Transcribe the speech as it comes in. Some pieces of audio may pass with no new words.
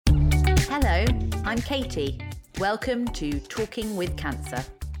I'm Katie. Welcome to Talking with Cancer.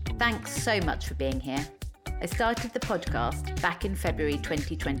 Thanks so much for being here. I started the podcast back in February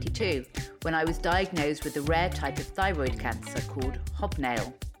 2022 when I was diagnosed with a rare type of thyroid cancer called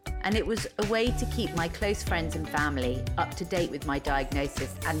hobnail. And it was a way to keep my close friends and family up to date with my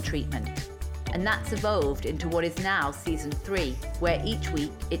diagnosis and treatment. And that's evolved into what is now season 3, where each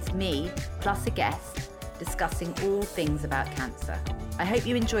week it's me plus a guest discussing all things about cancer. I hope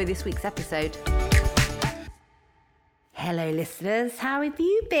you enjoy this week's episode. Hello listeners, how have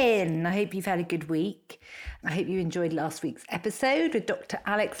you been? I hope you've had a good week. I hope you enjoyed last week's episode with Dr.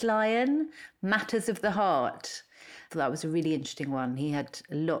 Alex Lyon, Matters of the Heart. I thought that was a really interesting one. He had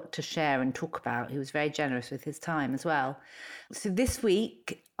a lot to share and talk about. He was very generous with his time as well. So this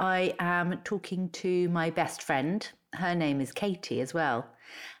week I am talking to my best friend. Her name is Katie as well.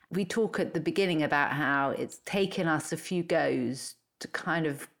 We talk at the beginning about how it's taken us a few goes to kind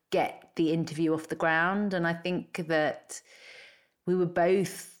of get the interview off the ground. And I think that we were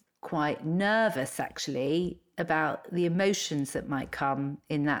both quite nervous, actually, about the emotions that might come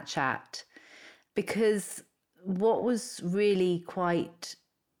in that chat. Because what was really quite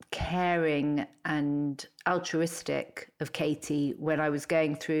caring and altruistic of Katie when I was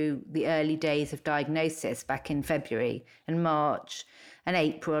going through the early days of diagnosis back in February and March and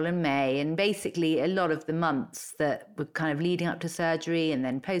April and May, and basically a lot of the months that were kind of leading up to surgery and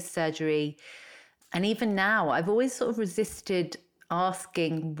then post-surgery. And even now, I've always sort of resisted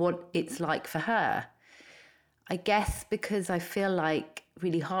asking what it's like for her. I guess because I feel like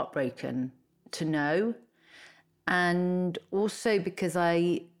really heartbroken to know, and also because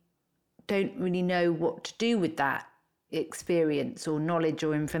I don't really know what to do with that experience or knowledge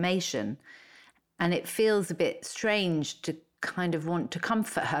or information. And it feels a bit strange to kind of want to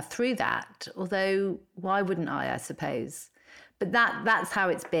comfort her through that, although why wouldn't I suppose? But that's how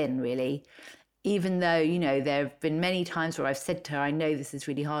it's been, really. Even though, you know, there have been many times where I've said to her, I know this is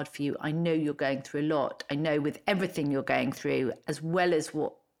really hard for you. I know you're going through a lot. I know with everything you're going through, as well as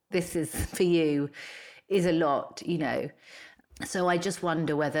what this is for you, is a lot, you know. So I just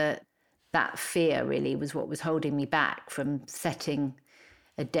wonder whether that fear really was what was holding me back from setting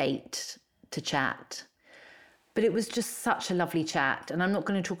a date to chat. But it was just such a lovely chat, and I'm not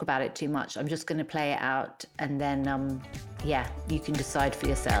going to talk about it too much. I'm just going to play it out, and then, you can decide for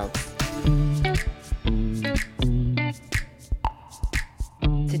yourselves.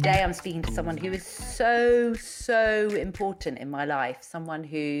 Today I'm speaking to someone who is so important in my life, someone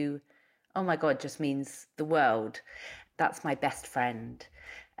who, oh my God, just means the world. That's my best friend,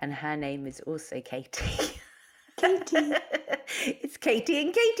 and her name is also Katie. Katie. It's Katie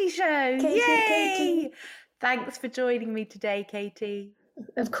and Katie show. Katie, Yay! Katie. Thanks for joining me today, Katie.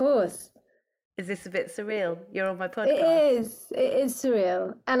 Of course. Is this a bit surreal? You're on my podcast. It is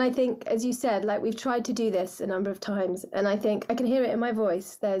surreal. And I think, as you said, like we've tried to do this a number of times, and I think I can hear it in my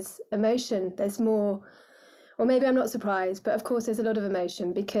voice. There's emotion, there's more, or maybe I'm not surprised, but of course there's a lot of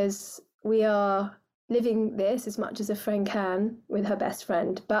emotion because we are living this as much as a friend can with her best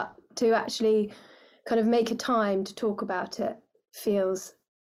friend, but to actually kind of make a time to talk about it feels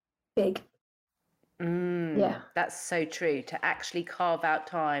big. Yeah, that's so true. To actually carve out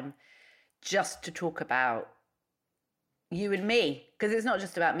time just to talk about you and me, because it's not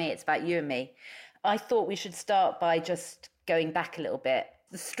just about me, it's about you and me. I thought we should start by just going back a little bit.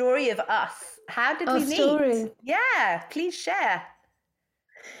 The story of us. How did we meet? Story. Yeah, please share.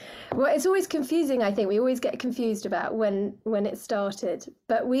 Well, it's always confusing, I think. We always get confused about when it started.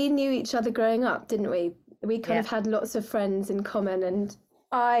 But we knew each other growing up, didn't we? We kind of had lots of friends in common, and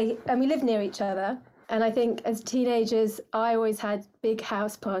we lived near each other. And I think as teenagers, I always had big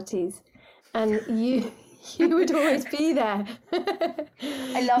house parties, and you would always be there.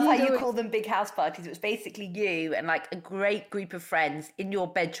 I love how you call them big house parties. It was basically you and like a great group of friends in your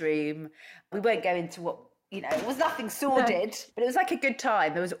bedroom. We won't go into what, you know, it was nothing sordid, but it was like a good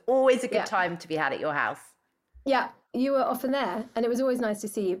time. There was always a good time to be had at your house. Yeah, you were often there, and it was always nice to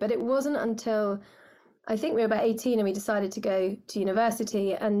see you. But it wasn't until I think we were about 18 and we decided to go to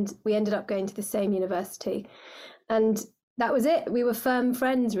university, and we ended up going to the same university. And that was it. We were firm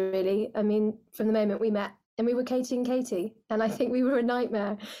friends, really. I mean, from the moment we met, and we were Katie and Katie. And I think we were a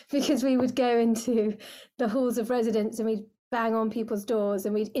nightmare because we would go into the halls of residence and we'd bang on people's doors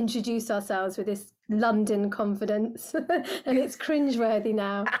and we'd introduce ourselves with this London confidence. And it's cringeworthy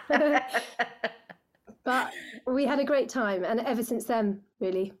now. But we had a great time. And ever since then,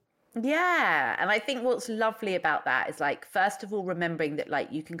 really. Yeah. And I think what's lovely about that is, like, first of all, remembering that,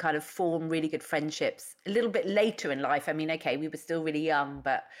 like, you can kind of form really good friendships a little bit later in life. I mean, okay, we were still really young,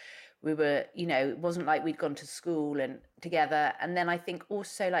 but We were, you know, it wasn't like we'd gone to school and together. And then I think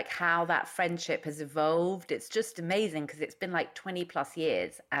also like how that friendship has evolved. It's just amazing because it's been like 20 plus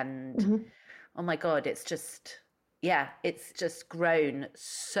years. And oh my God, it's just, yeah, it's just grown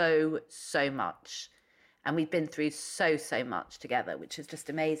so, so much. And we've been through so, so much together, which is just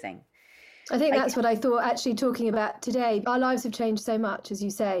amazing. I think that's what I thought actually talking about today. Our lives have changed so much, as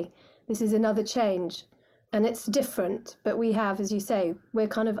you say. This is another change. And it's different, but we have, as you say, we're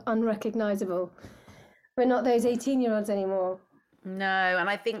kind of unrecognizable. We're not those 18-year-olds anymore. No, and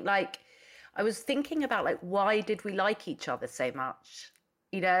I think like, I was thinking about like, why did we like each other so much?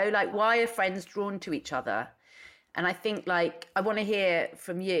 You know, like why are friends drawn to each other? And I think like, I want to hear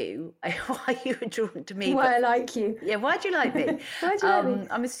from you why you were drawn to me. Why I like you. Yeah, why do you like me? Why do you like me?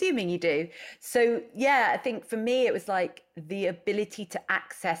 I'm assuming you do. So yeah, I think for me, it was like the ability to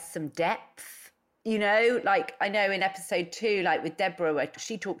access some depth. You know, like I know in episode 2, like with Deborah, where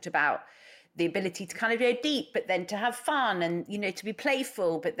she talked about the ability to kind of go deep, but then to have fun and, you know, to be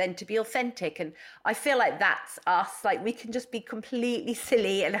playful, but then to be authentic. And I feel like that's us. Like we can just be completely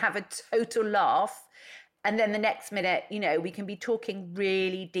silly and have a total laugh. And then the next minute, you know, we can be talking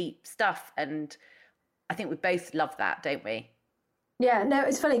really deep stuff. And I think we both love that, don't we? Yeah, no,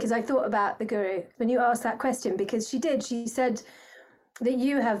 it's funny because I thought about the guru when you asked that question, because she said that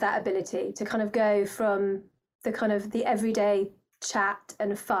you have that ability to kind of go from the kind of the everyday chat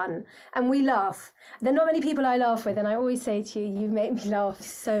and fun, and we laugh. There are not many people I laugh with, and I always say to you, you make me laugh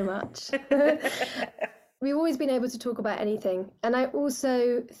so much. We've always been able to talk about anything. And I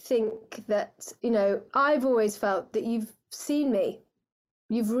also think that, you know, I've always felt that you've seen me.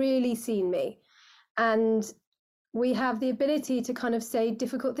 You've really seen me. And we have the ability to kind of say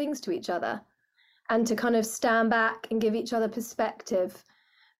difficult things to each other and to kind of stand back and give each other perspective.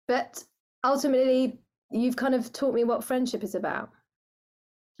 But ultimately, you've kind of taught me what friendship is about.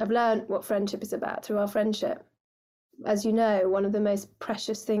 I've learned what friendship is about through our friendship. As you know, one of the most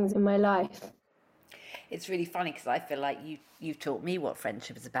precious things in my life. It's really funny because I feel like you've taught me what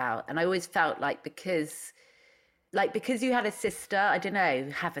friendship is about. And I always felt like because you had a sister, I don't know,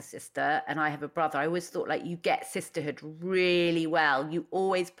 have a sister and I have a brother, I always thought like you get sisterhood really well. You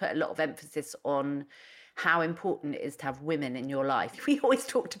always put a lot of emphasis on how important it is to have women in your life. We always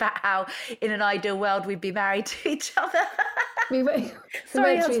talked about how in an ideal world we'd be married to each other. We went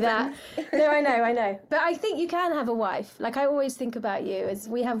through that. No, I know. But I think you can have a wife. Like I always think about you as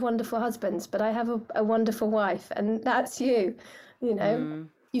we have wonderful husbands, but I have a wonderful wife, and that's you. You know,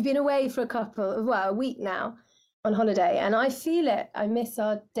 You've been away for a week now on holiday, and I feel it. I miss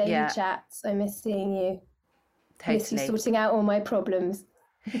our daily chats. I miss seeing you. Totally. Miss you sorting out all my problems.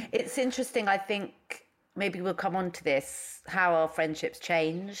 It's interesting. I think maybe we'll come on to this, how our friendship's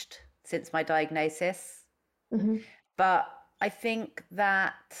changed since my diagnosis. Mm-hmm. But I think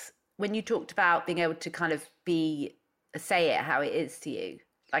that when you talked about being able to kind of say it how it is to you,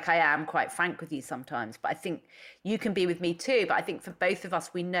 like I am quite frank with you sometimes, but I think you can be with me too. But I think for both of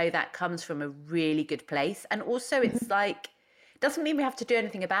us, we know that comes from a really good place. And also it's like, doesn't mean we have to do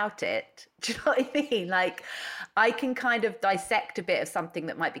anything about it. Do you know what I mean? Like I can kind of dissect a bit of something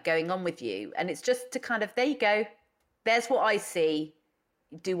that might be going on with you. And it's just to kind of, there you go. There's what I see.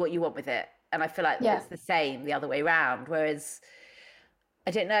 Do what you want with it. And I feel like it's the same the other way around. Whereas,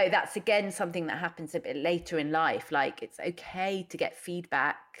 I don't know, that's again something that happens a bit later in life. Like it's okay to get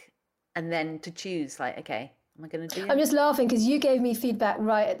feedback and then to choose like, okay, am I going to do it? I'm just laughing because you gave me feedback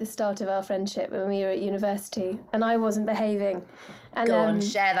right at the start of our friendship when we were at university and I wasn't behaving. And, Go on,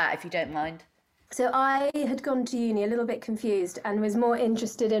 share that if you don't mind. So I had gone to uni a little bit confused and was more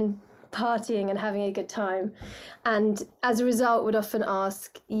interested in partying and having a good time, and as a result would often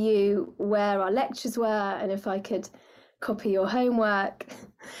ask you where our lectures were and if I could copy your homework.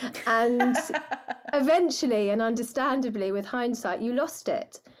 And eventually, and understandably with hindsight, you lost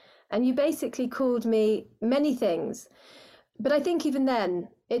it and you basically called me many things. But I think even then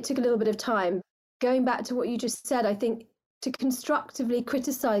it took a little bit of time. Going back to what you just said, I think to constructively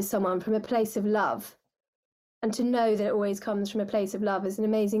criticize someone from a place of love and to know that it always comes from a place of love is an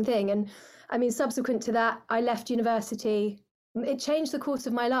amazing thing. And I mean, subsequent to that, I left university. It changed the course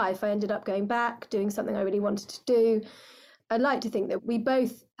of my life. I ended up going back, doing something I really wanted to do. I'd like to think that we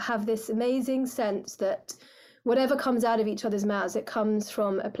both have this amazing sense that whatever comes out of each other's mouths, it comes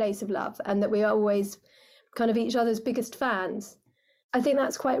from a place of love, and that we are always kind of each other's biggest fans. I think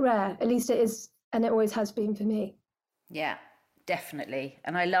that's quite rare. At least it is, and it always has been for me. Yeah. Definitely.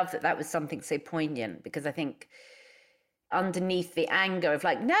 And I love that was something so poignant, because I think underneath the anger of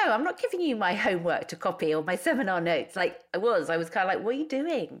like, no, I'm not giving you my homework to copy or my seminar notes. Like I was kind of like, what are you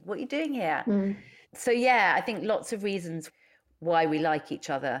doing? What are you doing here? So yeah, I think lots of reasons. why we like each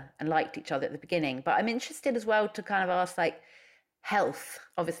other and liked each other at the beginning. But I'm interested as well to kind of ask, like, health,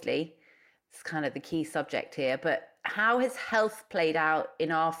 obviously, it's kind of the key subject here, but how has health played out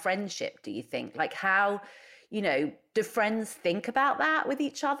in our friendship, do you think? Like, how, do friends think about that with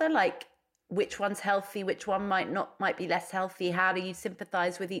each other? Like, which one's healthy, which one might be less healthy? How do you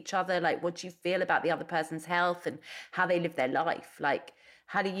sympathize with each other? Like, what do you feel about the other person's health and how they live their life? Like,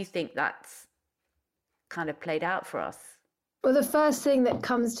 how do you think that's kind of played out for us? Well, the first thing that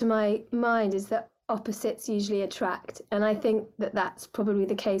comes to my mind is that opposites usually attract. And I think that that's probably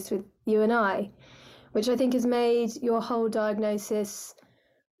the case with you and I, which I think has made your whole diagnosis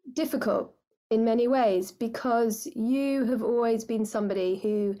difficult in many ways, because you have always been somebody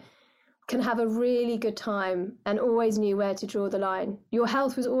who can have a really good time and always knew where to draw the line. Your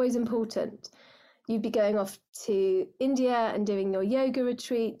health was always important. You'd be going off to India and doing your yoga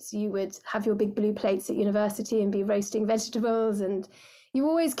retreats. You would have your big blue plates at university and be roasting vegetables. And you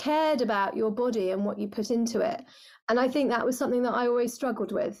always cared about your body and what you put into it. And I think that was something that I always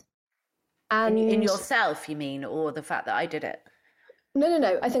struggled with. And in yourself, you mean, or the fact that I did it?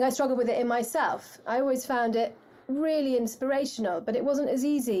 No. I think I struggled with it in myself. I always found it really inspirational, but it wasn't as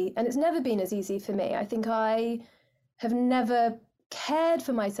easy. And it's never been as easy for me. I think I have never cared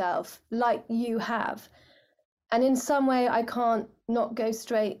for myself like you have. And in some way, I can't not go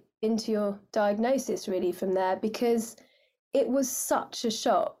straight into your diagnosis really from there, because it was such a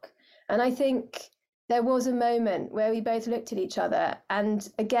shock. And I think there was a moment where we both looked at each other and,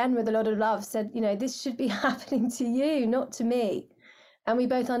 again, with a lot of love, said, this should be happening to you, not to me. And we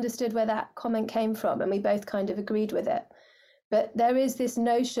both understood where that comment came from, and we both kind of agreed with it. But there is this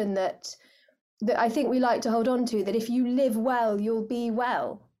notion that I think we like to hold on to, that if you live well, you'll be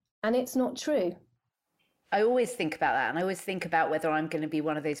well. And it's not true. I always think about that. And I always think about whether I'm going to be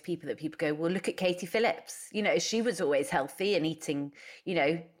one of those people that people go, well, look at Katie Phillips. She was always healthy and eating,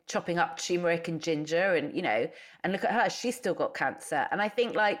 chopping up turmeric and ginger and, and look at her, she's still got cancer. And I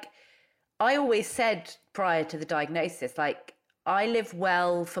think, like, I always said prior to the diagnosis, like, I live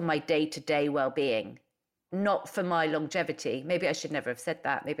well for my day-to-day well-being, not for my longevity. Maybe I should never have said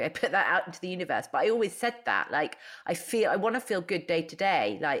that. Maybe I put that out into the universe, but I always said that. Like, I want to feel good day to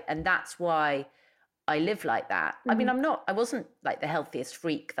day. Like, and that's why I live like that. Mm-hmm. I mean, I wasn't like the healthiest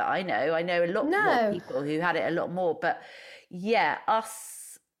freak that I know. I know a lot more people who had it a lot more, but yeah,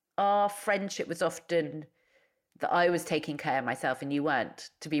 our friendship was often that I was taking care of myself and you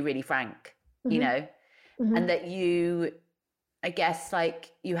weren't, to be really frank, mm-hmm. And that you, I guess,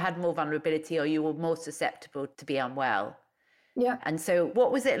 like, you had more vulnerability or you were more susceptible to be unwell. Yeah. And so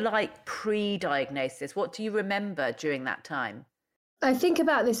what was it like pre-diagnosis? What do you remember during that time? I think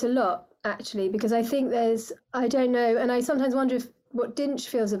about this a lot, actually, because I think I don't know, and I sometimes wonder what Dinch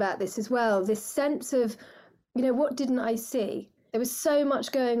feels about this as well, this sense of, what didn't I see? There was so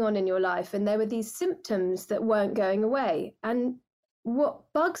much going on in your life and there were these symptoms that weren't going away. And what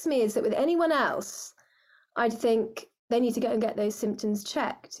bugs me is that with anyone else, I'd think, they need to go and get those symptoms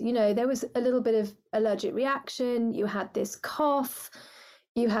checked. There was a little bit of allergic reaction. You had this cough.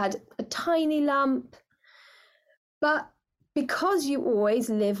 You had a tiny lump. But because you always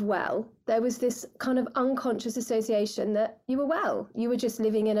live well, there was this kind of unconscious association that you were well. You were just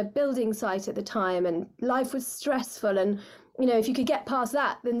living in a building site at the time and life was stressful. And, if you could get past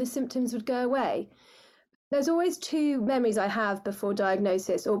that, then the symptoms would go away. There's always two memories I have before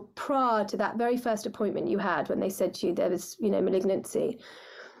diagnosis or prior to that very first appointment you had when they said to you there was, malignancy.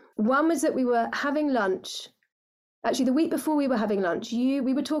 One was that we were having lunch. Actually, the week before we were having lunch, we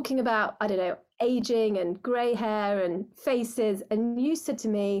were talking about, I don't know, aging and grey hair and faces. And you said to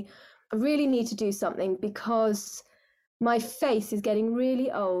me, I really need to do something because my face is getting really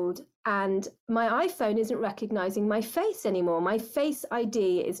old and my iPhone isn't recognizing my face anymore. My Face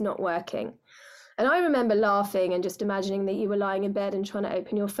ID is not working. And I remember laughing and just imagining that you were lying in bed and trying to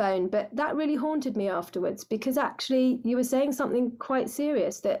open your phone. But that really haunted me afterwards, because actually you were saying something quite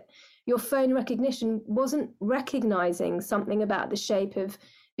serious, that your phone recognition wasn't recognizing something about the shape of,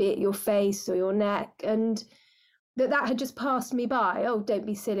 be it your face or your neck, and that had just passed me by. Oh, don't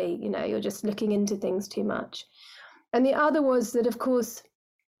be silly. You're just looking into things too much. And the other was that, of course,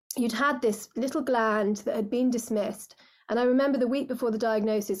 you'd had this little gland that had been dismissed. And I remember the week before the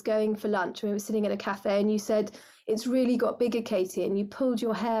diagnosis going for lunch, we were sitting at a cafe and you said, it's really got bigger, Katie, and you pulled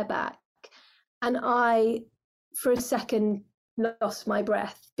your hair back. And I, for a second, lost my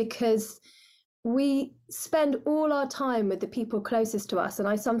breath, because we spend all our time with the people closest to us. And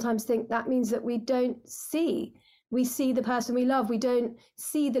I sometimes think that means that we see the person we love. We don't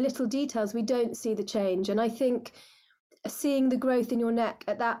see the little details. We don't see the change. And I think seeing the growth in your neck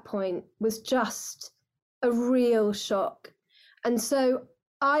at that point was just a real shock. And so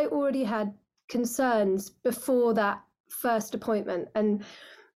I already had concerns before that first appointment. And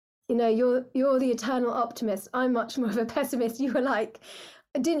you're the eternal optimist. I'm much more of a pessimist. You were like,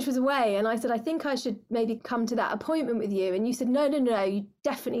 Dinch was away, and I said, I think I should maybe come to that appointment with you. And you said, no, you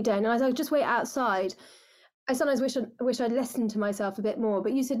definitely don't. And I said, just wait outside. I sometimes wish I'd listened to myself a bit more,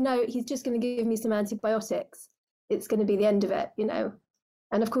 but you said, no, he's just going to give me some antibiotics. It's going to be the end of it,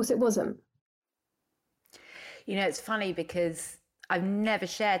 And of course it wasn't. It's funny because I've never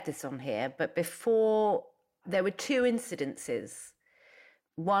shared this on here, but before there were two incidences.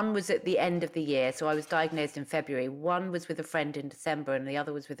 One was at the end of the year. So I was diagnosed in February. One was with a friend in December and the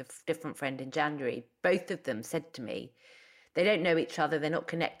other was with a different friend in January. Both of them said to me, they don't know each other. They're not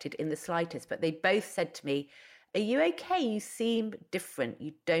connected in the slightest, but they both said to me, are you okay? You seem different.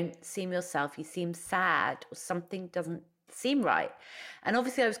 You don't seem yourself. You seem sad, or something doesn't seem right. And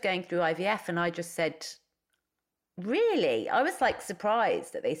obviously I was going through IVF and I just said, really? I was like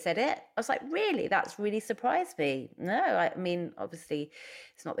surprised that they said it. I was like, really? That's really surprised me. No, I mean, obviously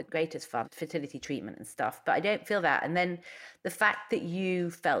it's not the greatest fun, fertility treatment and stuff, but I don't feel that. And then the fact that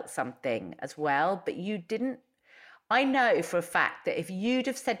you felt something as well, but you didn't. I know for a fact that if you'd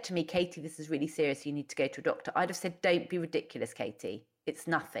have said to me, Katie, this is really serious, you need to go to a doctor, I'd have said, don't be ridiculous, Katie. It's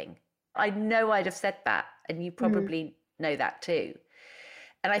nothing. I know I'd have said that. And you probably know that too.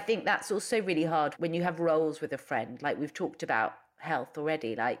 And I think that's also really hard when you have roles with a friend. Like we've talked about health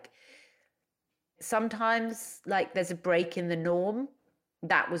already. Like sometimes like there's a break in the norm.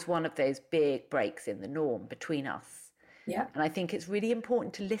 That was one of those big breaks in the norm between us. Yeah. And I think it's really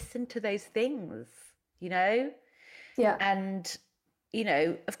important to listen to those things, Yeah. And,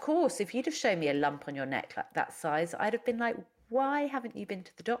 of course, if you'd have shown me a lump on your neck like that size, I'd have been like, why haven't you been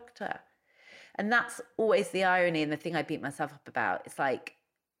to the doctor? And that's always the irony and the thing I beat myself up about. It's like,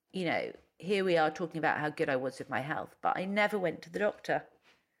 here we are talking about how good I was with my health, but I never went to the doctor.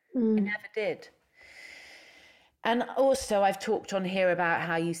 I never did. And also I've talked on here about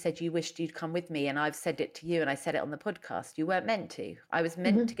how you said you wished you'd come with me, and I've said it to you and I said it on the podcast. You weren't meant to. I was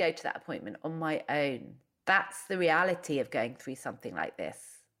meant to go to that appointment on my own. That's the reality of going through something like this.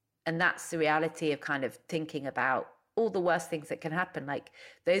 And that's the reality of kind of thinking about all the worst things that can happen. Like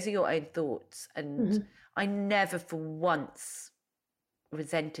those are your own thoughts. And I never for once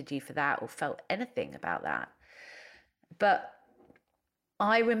resented you for that or felt anything about that. But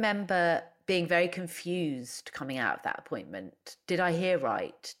I remember being very confused coming out of that appointment. Did I hear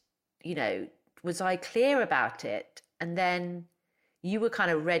right? Was I clear about it? And then you were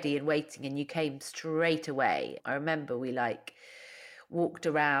kind of ready and waiting and you came straight away. I remember we walked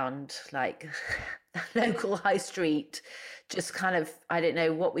around like the local high street, just kind of, I don't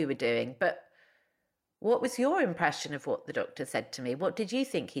know what we were doing, but what was your impression of what the doctor said to me? What did you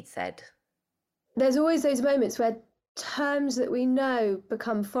think he'd said? There's always those moments where terms that we know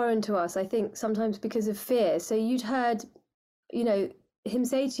become foreign to us, I think sometimes because of fear. So you'd heard, him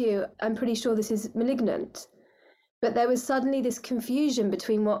say to you, I'm pretty sure this is malignant. But there was suddenly this confusion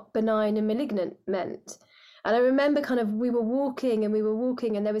between what benign and malignant meant. And I remember we were walking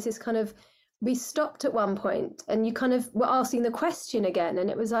and there was this we stopped at one point and you kind of were asking the question again. And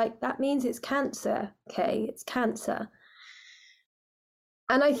it was like, that means it's cancer. Okay, it's cancer.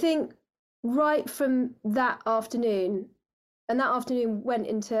 And I think right from that afternoon, and that afternoon went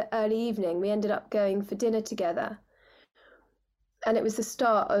into early evening, we ended up going for dinner together. And it was the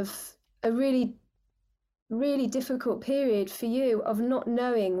start of a really, really difficult period for you of not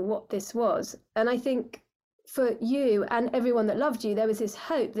knowing what this was. And I think for you and everyone that loved you, there was this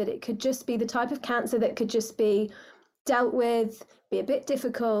hope that it could just be the type of cancer that could just be dealt with, be a bit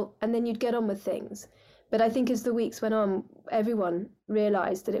difficult, and then you'd get on with things. But I think as the weeks went on, everyone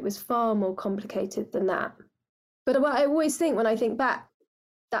realised that it was far more complicated than that. But what I always think when I think back,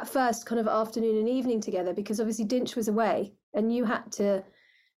 that first kind of afternoon and evening together, because obviously Dinch was away and you had to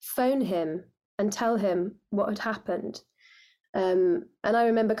phone him and tell him what had happened. And I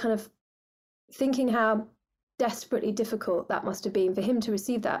remember kind of thinking how desperately difficult that must have been for him to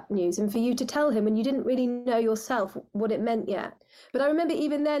receive that news and for you to tell him when you didn't really know yourself what it meant yet. But I remember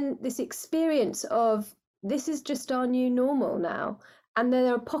even then this experience of this is just our new normal now. And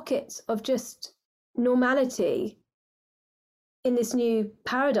there are pockets of just normality in this new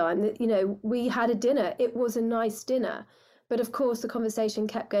paradigm that, we had a dinner. It was a nice dinner. But of course, the conversation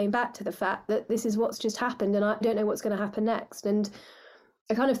kept going back to the fact that this is what's just happened and I don't know what's going to happen next. And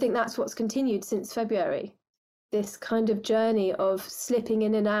I kind of think that's what's continued since February. This kind of journey of slipping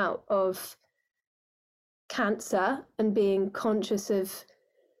in and out of cancer and being conscious of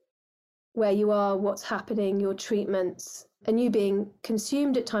where you are, what's happening, your treatments, and you being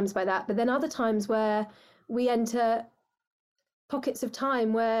consumed at times by that. But then other times where we enter pockets of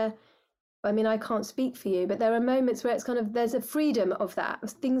time where, I mean, I can't speak for you, but there are moments where it's kind of, there's a freedom of that,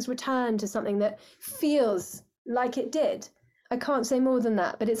 of things return to something that feels like it did. I can't say more than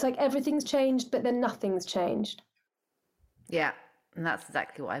that, but it's like everything's changed, but then nothing's changed. Yeah, and that's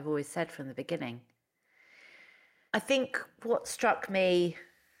exactly what I've always said from the beginning. I think what struck me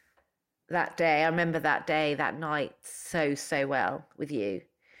that day, I remember that day, that night so well with you.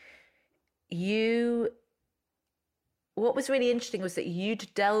 What was really interesting was that you'd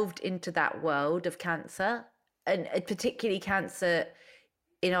delved into that world of cancer, and particularly cancer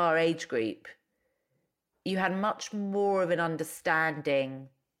in our age group. You had much more of an understanding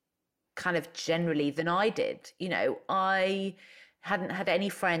kind of generally than I did. You know, I hadn't had any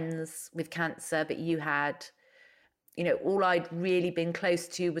friends with cancer, but you had. You know, all I'd really been close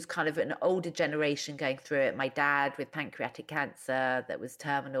to was kind of an older generation going through it. My dad with pancreatic cancer that was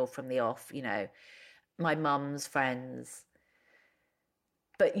terminal from the off, you know, my mum's friends.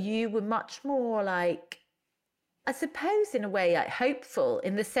 But you were much more like, I suppose in a way, like hopeful,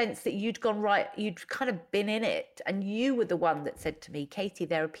 in the sense that you'd kind of been in it. And you were the one that said to me, Katie,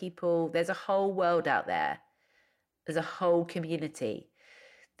 there are people, there's a whole world out there. There's a whole community.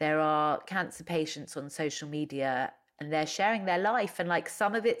 There are cancer patients on social media and they're sharing their life, and like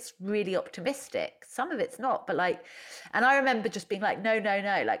some of it's really optimistic, some of it's not, but like, and I remember just being like, no,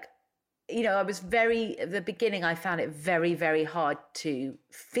 like, you know, at the beginning, I found it very, very hard to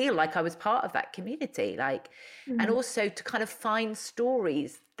feel like I was part of that community, like, and also to kind of find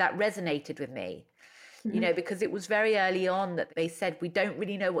stories that resonated with me, you know, because it was very early on that they said, we don't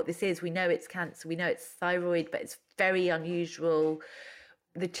really know what this is. We know it's cancer, we know it's thyroid, but it's very unusual.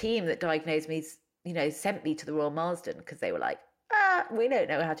 The team that diagnosed me, you know, sent me to the Royal Marsden because they were like, we don't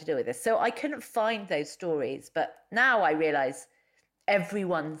know how to deal with this. So I couldn't find those stories. But now I realize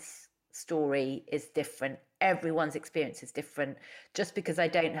everyone's story is different. Everyone's experience is different. Just because I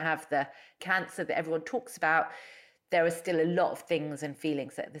don't have the cancer that everyone talks about, there are still a lot of things and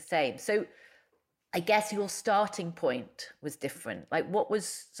feelings that are the same. So I guess your starting point was different. Like, what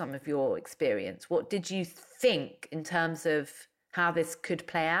was some of your experience? What did you think in terms of how this could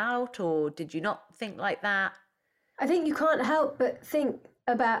play out, or did you not think like that? I think you can't help but think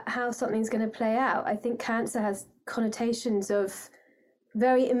about how something's going to play out. I think cancer has connotations of,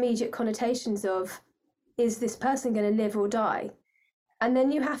 very immediate connotations of, is this person going to live or die? And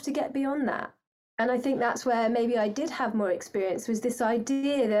then you have to get beyond that. And I think that's where maybe I did have more experience, was this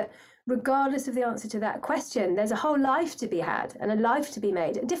idea that regardless of the answer to that question, there's a whole life to be had and a life to be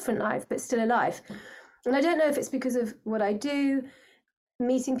made, a different life, but still a life. And I don't know if it's because of what I do,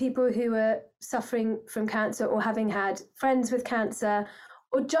 meeting people who are suffering from cancer or having had friends with cancer,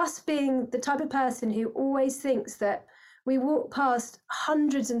 or just being the type of person who always thinks that we walk past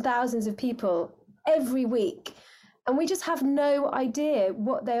hundreds and thousands of people every week and we just have no idea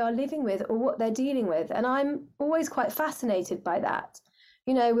what they are living with or what they're dealing with. And I'm always quite fascinated by that.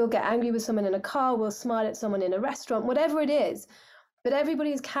 You know, we'll get angry with someone in a car, we'll smile at someone in a restaurant, whatever it is. But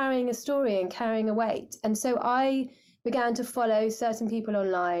everybody is carrying a story and carrying a weight. And so I began to follow certain people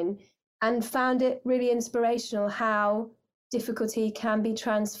online and found it really inspirational how difficulty can be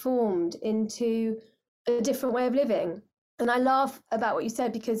transformed into a different way of living. And I laugh about what you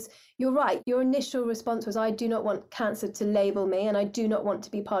said, because you're right. Your initial response was, I do not want cancer to label me, and I do not want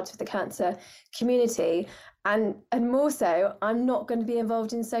to be part of the cancer community. And more so, I'm not going to be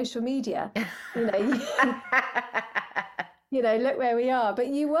involved in social media. You know, you know, look where we are. But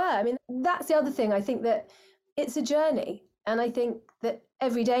you were. I mean, that's the other thing. I think that it's a journey. And I think that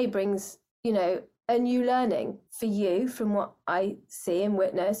every day brings, you know, a new learning for you from what I see and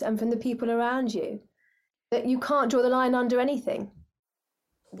witness, and from the people around you, that you can't draw the line under anything.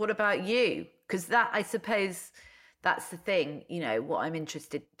 What about you? Because that, I suppose, that's the thing, you know, what I'm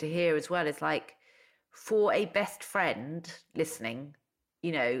interested to hear as well is like, for a best friend listening,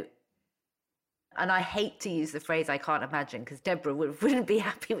 you know, and I hate to use the phrase I can't imagine, because Deborah wouldn't be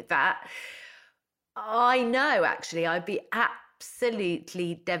happy with that. I know, actually, I'd be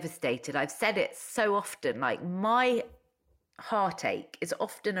absolutely devastated. I've said it so often, like my heartache is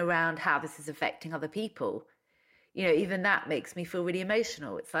often around how this is affecting other people. You know, even that makes me feel really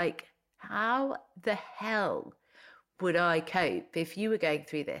emotional. It's like, how the hell would I cope if you were going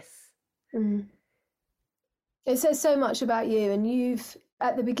through this? Mm. It says so much about you. And you've,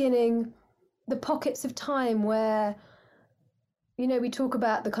 at the beginning, the pockets of time where, you know, we talk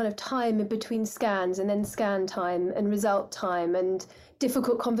about the kind of time in between scans, and then scan time and result time and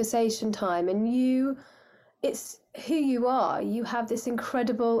difficult conversation time. And you, it's who you are. You have this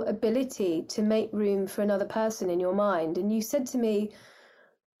incredible ability to make room for another person in your mind. And you said to me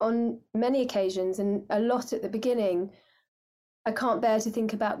on many occasions, and a lot at the beginning, I can't bear to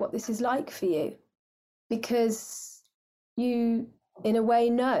think about what this is like for you, because you, in a way,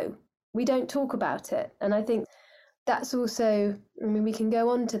 know. We don't talk about it. And I think that's also, I mean, we can go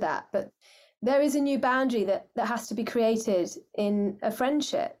on to that, but there is a new boundary that has to be created in a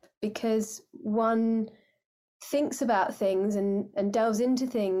friendship, because one thinks about things and delves into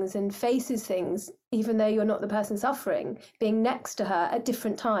things and faces things, even though you're not the person suffering, being next to her at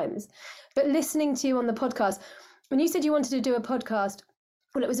different times. But listening to you on the podcast, when you said you wanted to do a podcast,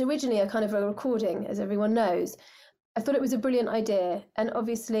 well, it was originally a kind of a recording, as everyone knows. I thought it was a brilliant idea. And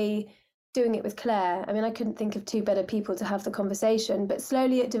obviously doing it with Claire, I mean, I couldn't think of two better people to have the conversation, but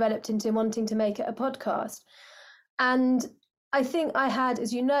slowly it developed into wanting to make it a podcast. And I think I had,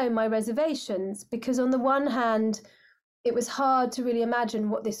 as you know, my reservations, because on the one hand, it was hard to really imagine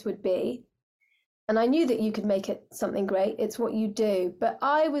what this would be. And I knew that you could make it something great. It's what you do. But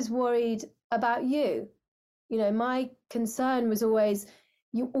I was worried about you. You know, my concern was always,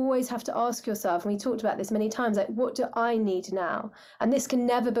 you always have to ask yourself, and we talked about this many times, like, what do I need now? And this can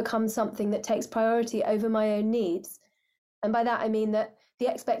never become something that takes priority over my own needs. And by that, I mean that the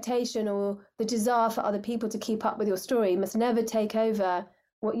expectation or the desire for other people to keep up with your story must never take over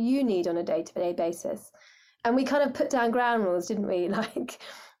what you need on a day-to-day basis. And we kind of put down ground rules, didn't we? Like,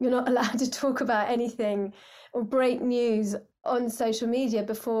 you're not allowed to talk about anything or break news on social media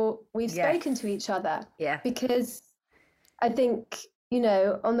before we've spoken to each other. Yeah. Because I think, you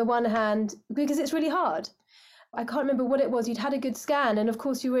know, on the one hand, because it's really hard. I can't remember what it was. You'd had a good scan, and of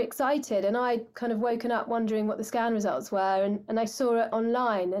course you were excited, and I'd kind of woken up wondering what the scan results were, and I saw it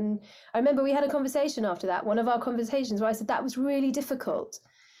online. And I remember we had a conversation after that, one of our conversations, where I said that was really difficult.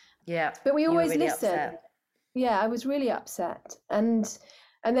 Yeah. But we always really listen. Upset. Yeah, I was really upset. And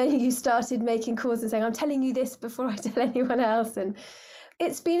then you started making calls and saying, I'm telling you this before I tell anyone else. And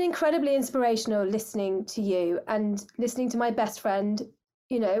it's been incredibly inspirational listening to you and listening to my best friend,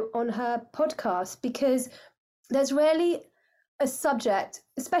 you know, on her podcast, because there's rarely a subject,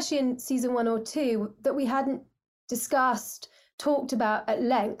 especially in season 1 or 2, that we hadn't discussed, talked about at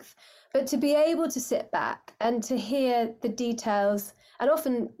length. But to be able to sit back and to hear the details, and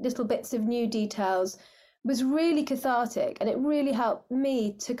often little bits of new details, was really cathartic. And it really helped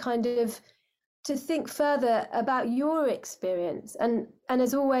me to kind of to think further about your experience. And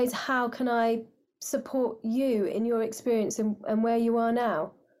as always, how can I support you in your experience and where you are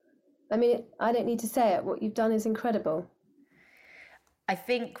now? I mean, I don't need to say it. What you've done is incredible. I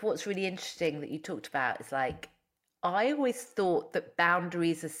think what's really interesting that you talked about is, like, I always thought that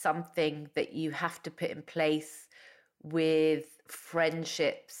boundaries are something that you have to put in place with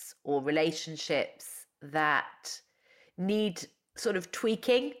friendships or relationships that need sort of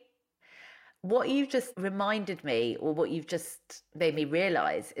tweaking. What you've just reminded me, or what you've just made me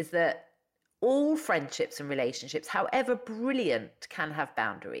realize, is that all friendships and relationships, however brilliant, can have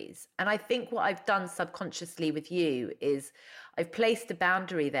boundaries. And I think what I've done subconsciously with you is I've placed a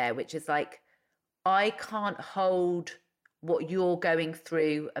boundary there, which is like, I can't hold what you're going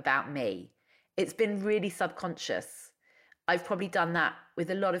through about me. It's been really subconscious. I've probably done that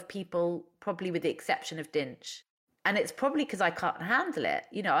with a lot of people, probably with the exception of Dinch. And it's probably because I can't handle it.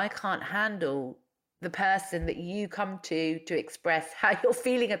 You know, I can't handle the person that you come to express how you're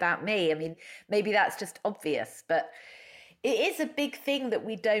feeling about me. I mean, maybe that's just obvious, but it is a big thing that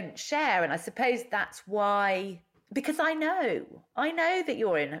we don't share. And I suppose that's why, because I know that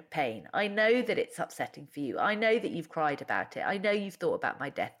you're in pain. I know that it's upsetting for you. I know that you've cried about it. I know you've thought about my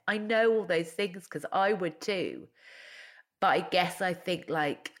death. I know all those things because I would too. But I guess I think,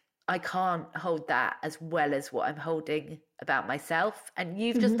 like, I can't hold that as well as what I'm holding about myself. And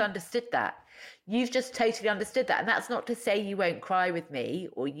you've just understood that. You've just totally understood that. And that's not to say you won't cry with me,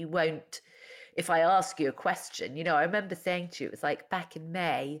 or you won't, if I ask you a question. You know, I remember saying to you, it was like back in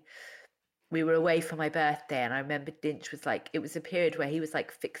May, we were away for my birthday. And I remember Dinch was like, it was a period where he was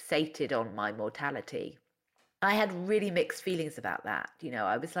like fixated on my mortality. I had really mixed feelings about that. You know,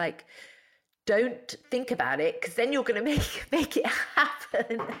 I was like, don't think about it, because then you're going to make it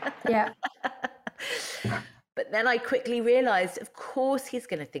happen. Yeah. But then I quickly realized, of course he's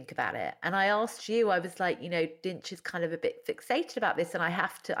going to think about it. And I asked you, I was like, you know, Dinch is kind of a bit fixated about this, and I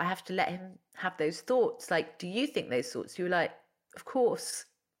have to let him have those thoughts. Like, do you think those thoughts? You were like, of course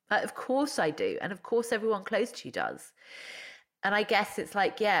I do. And of course everyone close to you does. And I guess it's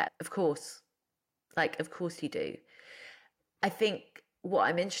like, yeah, of course. Like, of course you do. I think what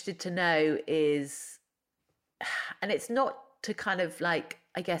I'm interested to know is, and it's not to kind of like,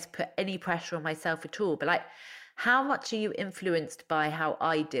 I guess, put any pressure on myself at all, but like, how much are you influenced by how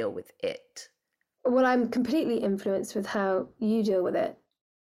I deal with it? Well, I'm completely influenced with how you deal with it.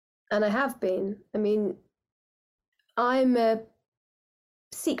 And I have been. I mean, I'm a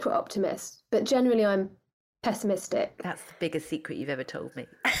secret optimist, but generally I'm pessimistic. That's the biggest secret you've ever told me.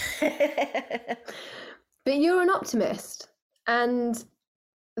 But you're an optimist, and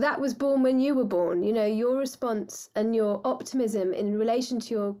that was born when you were born. You know, your response and your optimism in relation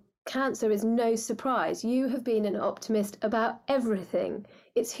to your cancer is no surprise. You have been an optimist about everything.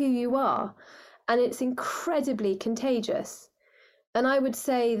 It's who you are, and it's incredibly contagious. And I would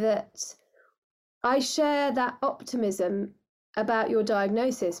say that I share that optimism about your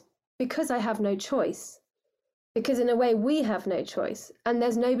diagnosis because I have no choice. Because in a way, we have no choice, and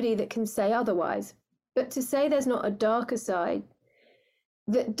there's nobody that can say otherwise. But to say there's not a darker side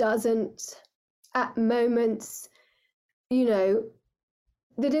that doesn't, at moments, you know,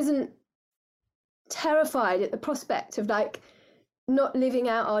 that isn't terrified at the prospect of like not living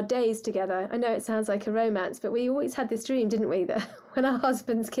out our days together. I know it sounds like a romance, but we always had this dream, didn't we, that when our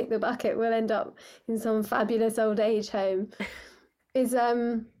husbands kick the bucket, we'll end up in some fabulous old age home. Is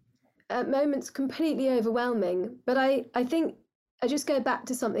at moments completely overwhelming. But I think I just go back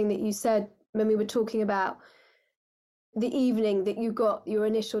to something that you said when we were talking about the evening that you got your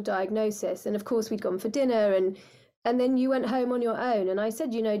initial diagnosis. And of course we'd gone for dinner and then you went home on your own. And I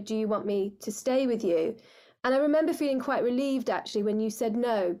said, you know, do you want me to stay with you? And I remember feeling quite relieved actually when you said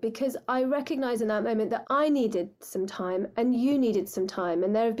no, because I recognized in that moment that I needed some time and you needed some time.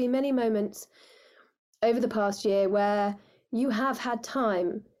 And there have been many moments over the past year where you have had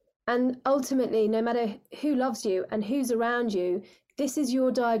time. And ultimately, no matter who loves you and who's around you, this is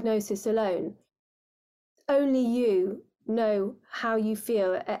your diagnosis alone. Only you know how you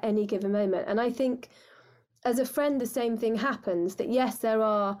feel at any given moment. And I think as a friend, the same thing happens, that yes, there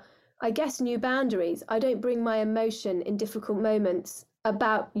are, I guess, new boundaries. I don't bring my emotion in difficult moments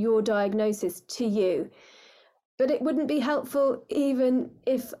about your diagnosis to you. But it wouldn't be helpful even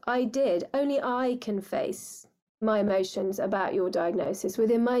if I did. Only I can face my emotions about your diagnosis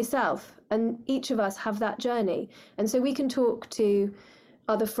within myself, and each of us have that journey. And so we can talk to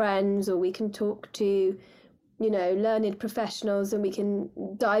other friends, or we can talk to, you know, learned professionals, and we can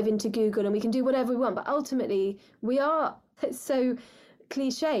dive into Google and we can do whatever we want, but ultimately we are, it's so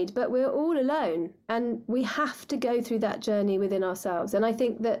cliched, but we're all alone, and we have to go through that journey within ourselves. And I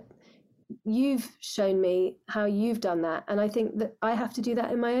think that you've shown me how you've done that, and I think that I have to do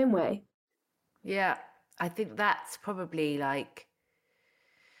that in my own way. Yeah, I think that's probably like,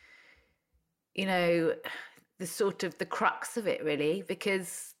 you know, the sort of the crux of it really,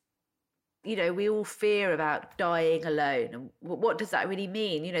 because, you know, we all fear about dying alone. And what does that really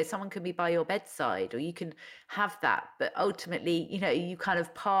mean? You know, someone can be by your bedside or you can have that, but ultimately, you know, you kind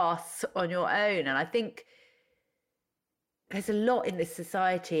of pass on your own. And I think there's a lot in this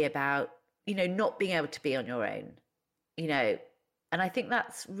society about, you know, not being able to be on your own, you know, and I think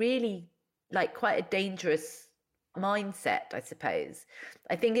that's really like quite a dangerous mindset, I suppose.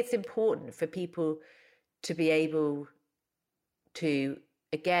 I think it's important for people to be able to,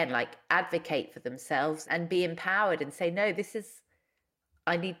 again, like advocate for themselves and be empowered and say, no, this is,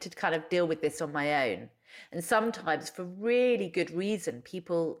 I need to kind of deal with this on my own. And sometimes for really good reason,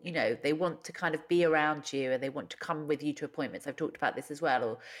 people, you know, they want to kind of be around you and they want to come with you to appointments. I've talked about this as well.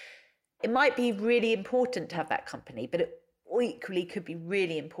 Or it might be really important to have that company, but it equally could be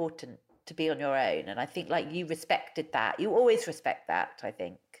really important to be on your own. And I think like you respected that. You always respect that, I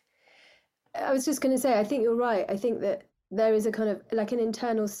think. I was just going to say, I think you're right. I think that there is a kind of like an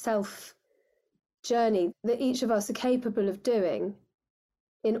internal self journey that each of us are capable of doing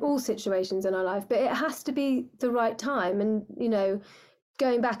in all situations in our life, but it has to be the right time. And, you know,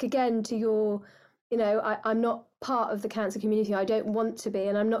 going back again to your, you know, I'm not part of the cancer community. I don't want to be,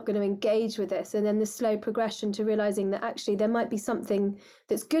 and I'm not going to engage with this. And then the slow progression to realizing that actually there might be something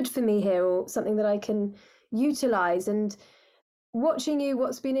that's good for me here, or something that I can utilize. And watching you,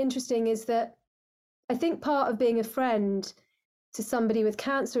 what's been interesting is that I think part of being a friend to somebody with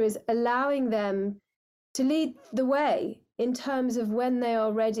cancer is allowing them to lead the way in terms of when they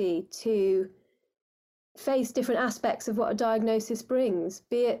are ready to face different aspects of what a diagnosis brings,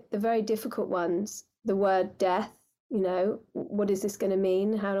 be it the very difficult ones, the word death, you know, what is this going to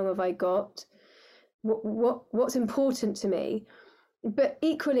mean? How long have I got? What's important to me? But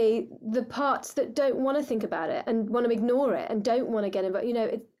equally, the parts that don't want to think about it and want to ignore it and don't want to get involved, you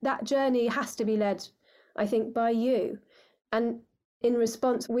know, that journey has to be led, I think, by you. And in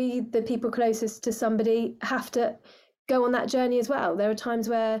response, we, the people closest to somebody, have to go on that journey as well. There are times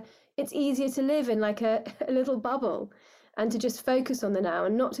where it's easier to live in like a little bubble and to just focus on the now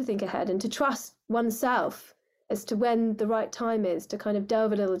and not to think ahead, and to trust oneself as to when the right time is to kind of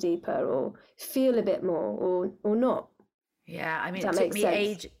delve a little deeper or feel a bit more or not. Yeah, I Does mean, it that took make me sense?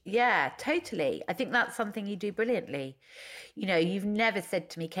 age. Yeah, totally. I think that's something you do brilliantly. You know, you've never said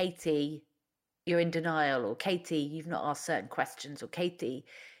to me, Katie, you're in denial, or Katie, you've not asked certain questions, or Katie,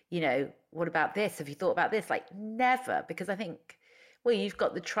 you know, what about this? Have you thought about this? Like, never, because I think, well, you've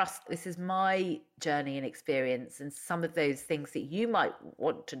got the trust. This is my journey and experience, and some of those things that you might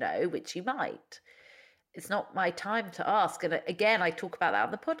want to know, which you might. It's not my time to ask. And again, I talk about that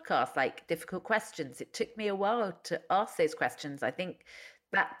on the podcast, like difficult questions. It took me a while to ask those questions. I think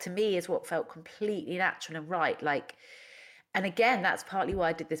that to me is what felt completely natural and right. Like, and again, that's partly why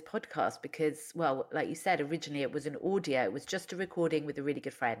I did this podcast because, well, like you said, originally it was an audio, it was just a recording with a really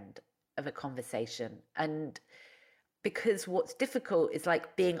good friend of a conversation. And because what's difficult is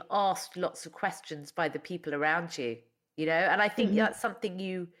like being asked lots of questions by the people around you, you know, and I think Hmm. that's something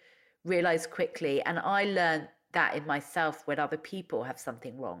you realize quickly. And I learned that in myself when other people have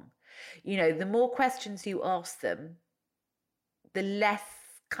something wrong. You know, the more questions you ask them, the less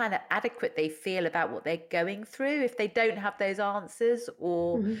kind of adequate they feel about what they're going through if they don't have those answers.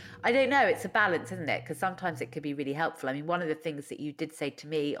 Or Hmm. I don't know, it's a balance, isn't it? Because sometimes it could be really helpful. I mean, one of the things that you did say to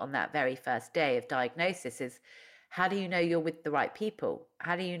me on that very first day of diagnosis is, how do you know you're with the right people?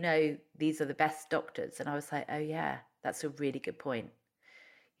 How do you know these are the best doctors? And I was like, oh yeah, that's a really good point.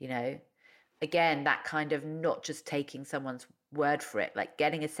 You know, again, that kind of not just taking someone's word for it, like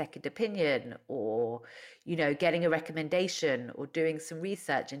getting a second opinion, or, you know, getting a recommendation, or doing some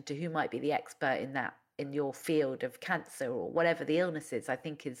research into who might be the expert in that, in your field of cancer or whatever the illness is, I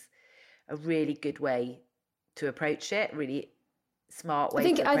think is a really good way to approach it, really smart I way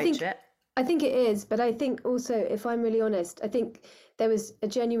think to I approach think it. I think it is, but I think also, if I'm really honest, I think there was a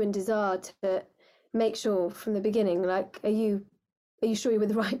genuine desire to make sure from the beginning, like, are you sure you're with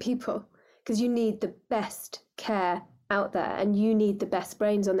the right people? Because you need the best care out there and you need the best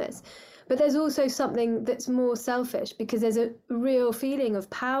brains on this. But there's also something that's more selfish because there's a real feeling of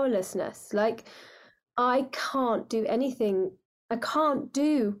powerlessness. Like, I can't do anything. I can't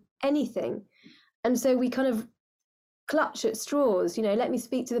do anything. And so we kind of clutch at straws, let me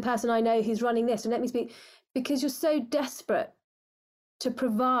speak to the person I know who's running this, and let me speak, because you're so desperate to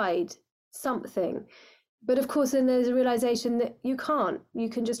provide something. But of course, then there's a realization that you can't. You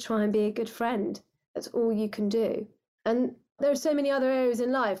can just try and be a good friend. That's all you can do. And there are so many other areas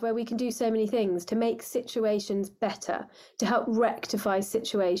in life where we can do so many things to make situations better, to help rectify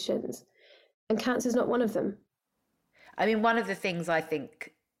situations. And cancer is not one of them. I mean, one of the things I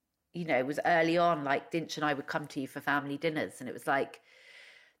think, you know, was early on, like Dinch and I would come to you for family dinners, and it was like,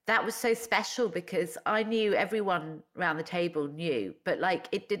 that was so special because I knew everyone around the table knew, but like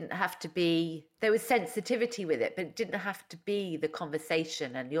it didn't have to be, there was sensitivity with it, but it didn't have to be the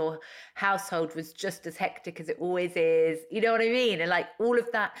conversation. And your household was just as hectic as it always is. You know what I mean? And like all of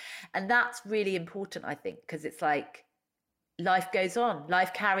that. And that's really important, I think, because it's like life goes on,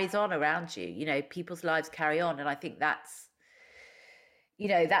 life carries on around you, you know, people's lives carry on. And I think that's, you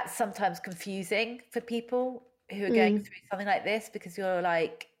know, that's sometimes confusing for people who are going Mm. through something like this, because you're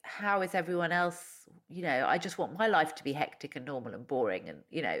like, how is everyone else? You know, I just want my life to be hectic and normal and boring and,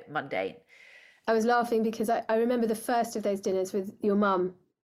 you know, mundane. I was laughing because I remember the first of those dinners with your mum.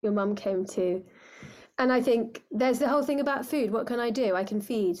 Your mum came to. And I think there's the whole thing about food. What can I do? I can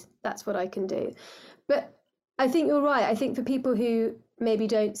feed. That's what I can do. But I think you're right. I think for people who maybe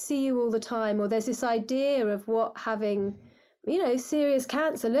don't see you all the time, or there's this idea of what having, serious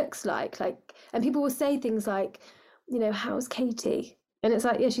cancer looks like, and people will say things like, how's Katie? And it's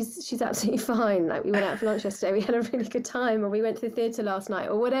like, yeah, she's absolutely fine. Like, we went out for lunch yesterday, we had a really good time, or we went to the theatre last night,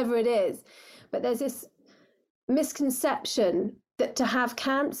 or whatever it is. But there's this misconception that to have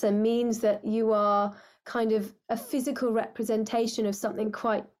cancer means that you are kind of a physical representation of something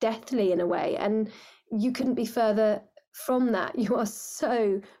quite deathly in a way. And you couldn't be further from that. You are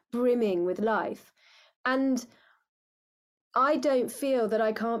so brimming with life. And I don't feel that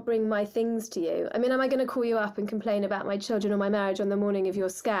I can't bring my things to you. I mean, am I going to call you up and complain about my children or my marriage on the morning of your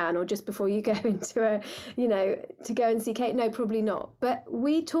scan, or just before you go into to go and see Kate? No, probably not. But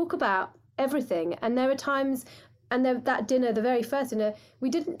we talk about everything. And there are times, and that dinner, the very first dinner, we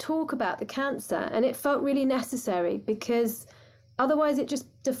didn't talk about the cancer. And it felt really necessary, because otherwise it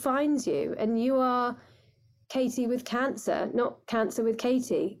just defines you. And you are Katie with cancer, not cancer with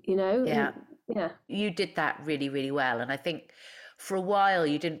Katie, Yeah. And yeah. You did that really, really well. And I think for a while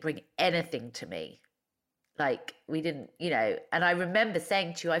you didn't bring anything to me. Like we didn't, you know, and I remember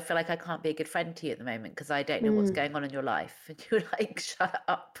saying to you, I feel like I can't be a good friend to you at the moment because I don't know what's Mm. going on in your life. And you were like, shut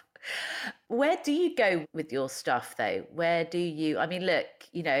up. Where do you go with your stuff though? Where do you, I mean, look,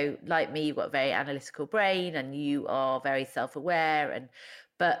 you know, like me, you've got a very analytical brain and you are very self-aware, and,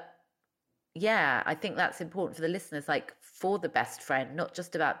 but yeah, I think that's important for the listeners, like for the best friend, not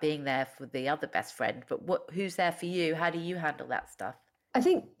just about being there for the other best friend, but who's there for you? How do you handle that stuff? I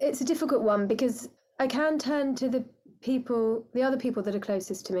think it's a difficult one because I can turn to the other people that are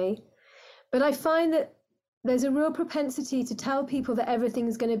closest to me, but I find that there's a real propensity to tell people that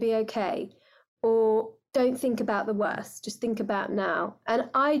everything's going to be okay, or don't think about the worst, just think about now. And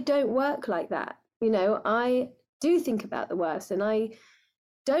I don't work like that. I do think about the worst, and I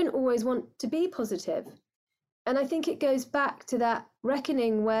don't always want to be positive. And I think it goes back to that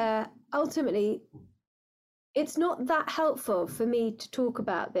reckoning where ultimately it's not that helpful for me to talk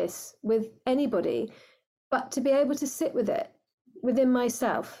about this with anybody, but to be able to sit with it within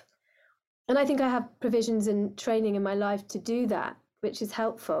myself. And I think I have provisions and training in my life to do that, which is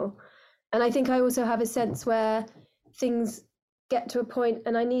helpful. And I think I also have a sense where things get to a point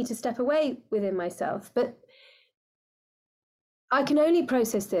and I need to step away within myself. But I can only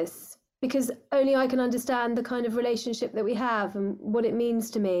process this because only I can understand the kind of relationship that we have and what it means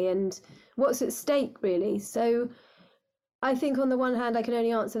to me and what's at stake, really. So I think on the one hand, I can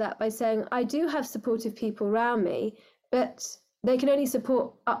only answer that by saying I do have supportive people around me, but they can only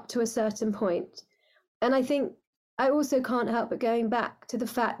support up to a certain point. And I think I also can't help but going back to the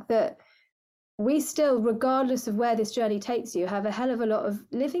fact that we still, regardless of where this journey takes you, have a hell of a lot of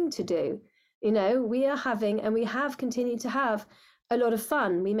living to do. We are having, and we have continued to have, a lot of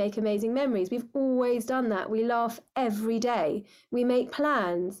fun. We make amazing memories. We've always done that. We laugh every day. We make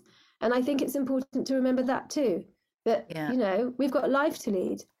plans. And I think it's important to remember that too, that, we've got life to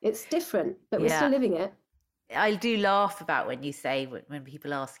lead. It's different, but we're still living it. I do laugh about when you say, when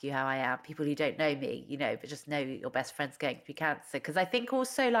people ask you how I am, people who don't know me, but just know your best friend's going through cancer. Because I think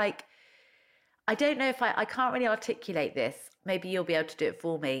also, like, I don't know if I can't really articulate this. Maybe you'll be able to do it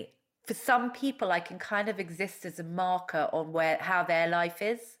for me. For some people, I can kind of exist as a marker on how their life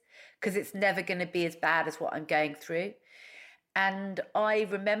is, because it's never going to be as bad as what I'm going through. And I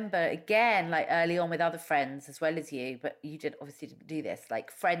remember, again, like early on with other friends as well as you, but you obviously didn't do this,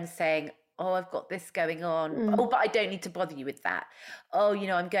 like friends saying, oh, I've got this going on. Oh, but I don't need to bother you with that. Oh,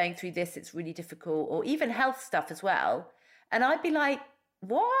 I'm going through this. It's really difficult. Or even health stuff as well. And I'd be like,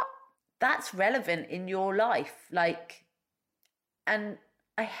 what? That's relevant in your life. Like, and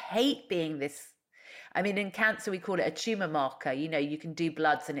I hate being this. I mean, in cancer, we call it a tumor marker. You can do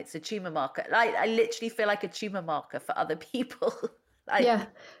bloods and it's a tumor marker. Like, I literally feel like a tumor marker for other people. Yeah,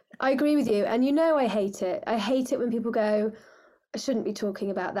 I agree with you. And I hate it. I hate it when people go, I shouldn't be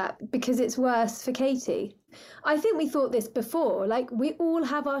talking about that because it's worse for Katie. I think we thought this before. Like, we all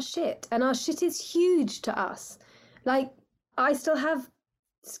have our shit and our shit is huge to us. Like, I still have,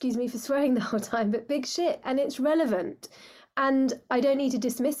 excuse me for swearing the whole time, but big shit, and it's relevant. And I don't need to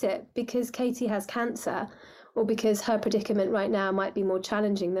dismiss it because Katie has cancer or because her predicament right now might be more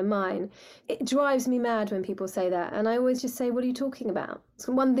challenging than mine. It drives me mad when people say that. And I always just say, what are you talking about?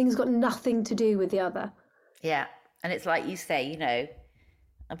 So one thing's got nothing to do with the other. Yeah. And it's like you say,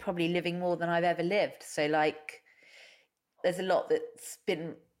 I'm probably living more than I've ever lived. So like, there's a lot that's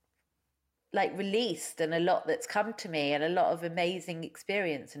been like released and a lot that's come to me and a lot of amazing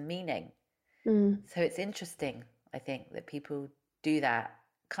experience and meaning. So it's interesting, I think, that people do that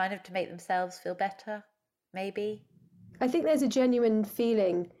kind of to make themselves feel better, maybe. I think there's a genuine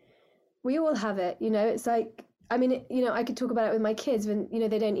feeling. We all have it, it's like, I mean, I could talk about it with my kids when,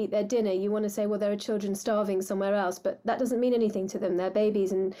 they don't eat their dinner. You want to say, well, there are children starving somewhere else, but that doesn't mean anything to them. They're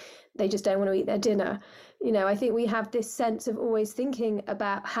babies and they just don't want to eat their dinner. I think we have this sense of always thinking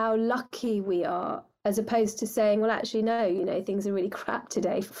about how lucky we are, as opposed to saying, well, actually, no, things are really crap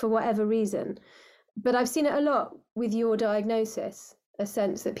today for whatever reason. But I've seen it a lot with your diagnosis, a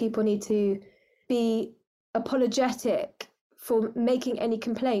sense that people need to be apologetic for making any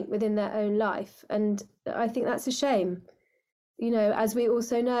complaint within their own life. And I think that's a shame. As we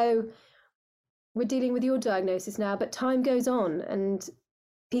also know, we're dealing with your diagnosis now, but time goes on and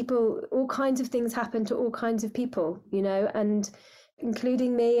all kinds of things happen to all kinds of people, and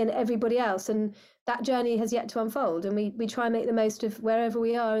including me and everybody else. And that journey has yet to unfold. And we try and make the most of wherever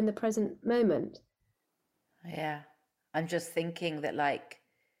we are in the present moment. Yeah. I'm just thinking that, like,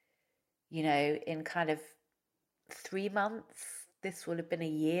 in kind of 3 months, this will have been a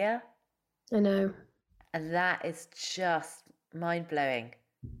year. I know. And that is just mind-blowing.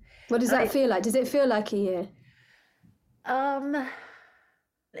 What does that feel like? Does it feel like a year?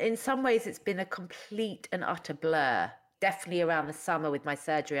 In some ways, it's been a complete and utter blur. Definitely around the summer with my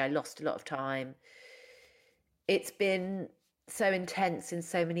surgery, I lost a lot of time. It's been so intense in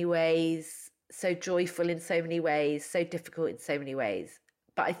so many ways, so joyful in so many ways, so difficult in so many ways.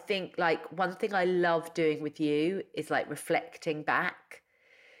 But I think, like, one thing I love doing with you is like reflecting back,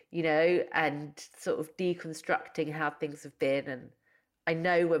 and sort of deconstructing how things have been. And I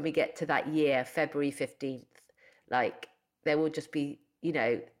know when we get to that year, February 15th, like there will just be,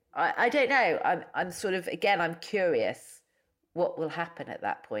 I don't know. I'm sort of, again, I'm curious what will happen at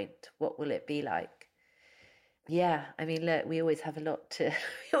that point. What will it be like? Yeah, I mean, look, we always have a lot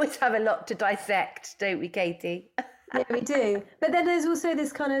to dissect, don't we, Katie? Yeah, we do. But then there's also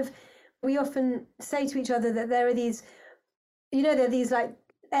this kind of, we often say to each other that there are these, there are these like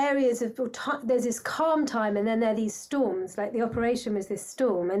areas of, there's this calm time, and then there are these storms, like the operation was this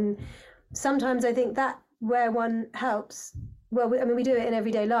storm. And sometimes I think that where one helps, well, we do it in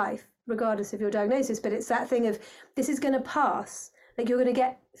everyday life, regardless of your diagnosis, but it's that thing of, this is going to pass, like you're going to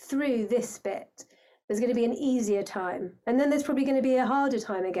get through this bit. There's going to be an easier time, and then there's probably going to be a harder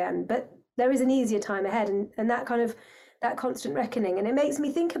time again, but there is an easier time ahead, and that kind of, that constant reckoning. And it makes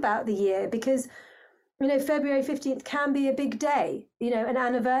me think about the year, because February 15th can be a big day, an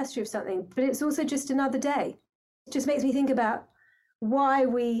anniversary of something, but it's also just another day. It just makes me think about why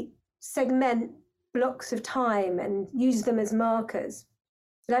we segment blocks of time and use them as markers.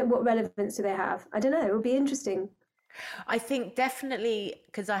 Like, what relevance do they have? I don't know, it would be interesting. I think definitely,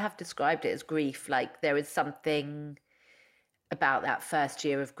 because I have described it as grief, like there is something about that first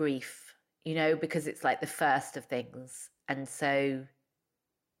year of grief, because it's like the first of things. And so,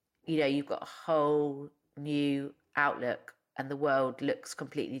 you've got a whole new outlook, and the world looks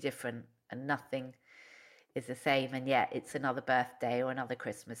completely different, and nothing is the same. And yet it's another birthday or another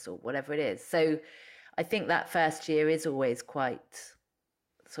Christmas or whatever it is. So I think that first year is always quite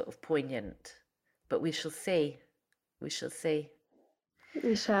sort of poignant, but we shall see. We shall see.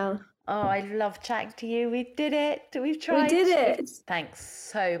 We shall. Oh, I love chatting to you. We did it. We've tried. We did it. Thanks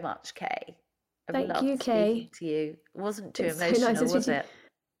so much, Kay. Thank you, Kay. Speaking to you. It wasn't too emotional, so nice, was it?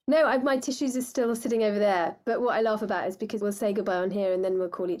 No, my tissues are still sitting over there. But what I laugh about is because we'll say goodbye on here, and then we'll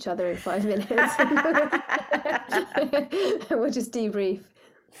call each other in 5 minutes. We'll just debrief.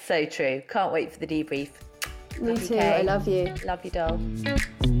 So true. Can't wait for the debrief. Me too. I love you. Love you, doll.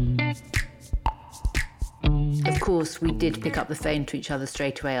 Of course, we did pick up the phone to each other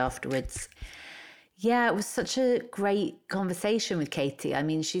straight away afterwards. Yeah, it was such a great conversation with Katie. I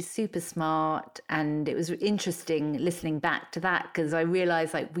mean, she's super smart, and it was interesting listening back to that, because I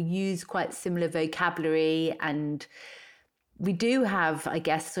realised like we use quite similar vocabulary, and we do have, I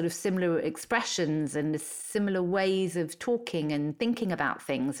guess, sort of similar expressions and similar ways of talking and thinking about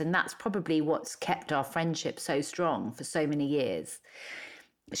things. And that's probably what's kept our friendship so strong for so many years.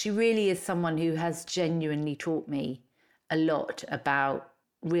 She really is someone who has genuinely taught me a lot about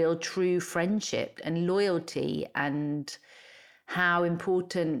real true friendship and loyalty, and how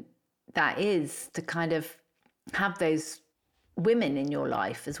important that is to kind of have those women in your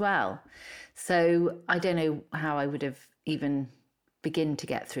life as well. So I don't know how I would have even begin to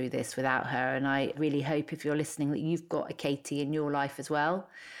get through this without her. And I really hope, if you're listening, that you've got a Katie in your life as well,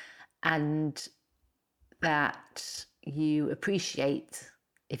 and that you appreciate,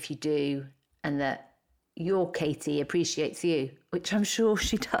 if you do, and that your Katie appreciates you, which I'm sure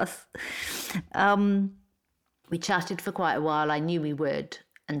she does. We chatted for quite a while. I knew we would.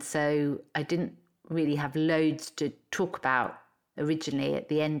 And so I didn't really have loads to talk about originally at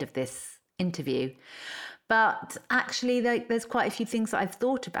the end of this interview. But actually, there's quite a few things that I've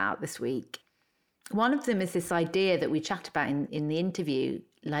thought about this week. One of them is this idea that we chat about in the interview,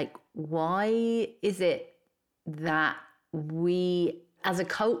 like, why is it that we, as a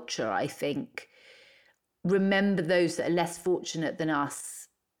culture, I think, remember those that are less fortunate than us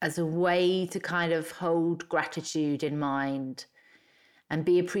as a way to kind of hold gratitude in mind and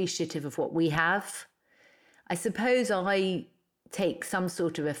be appreciative of what we have? I suppose I take some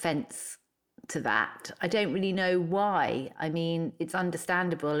sort of offence to that. I don't really know why. I mean, it's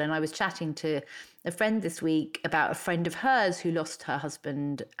understandable. And I was chatting to a friend this week about a friend of hers who lost her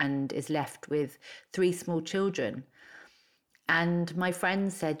husband and is left with 3 small children. And my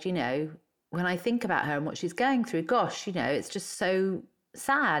friend said, when I think about her and what she's going through, gosh, it's just so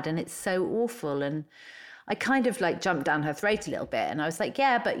sad and it's so awful. And I kind of like jumped down her throat a little bit. And I was like,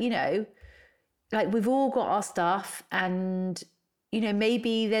 yeah, but like we've all got our stuff, and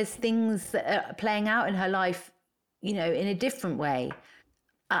maybe there's things that are playing out in her life, in a different way.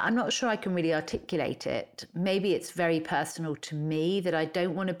 I'm not sure I can really articulate it. Maybe it's very personal to me that I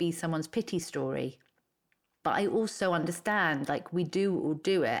don't want to be someone's pity story. But I also understand, like, we do all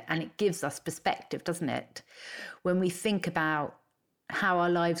do it, and it gives us perspective, doesn't it? When we think about how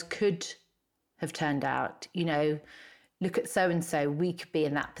our lives could have turned out, look at so-and-so, we could be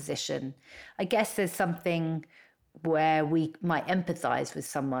in that position. I guess there's something where we might empathize with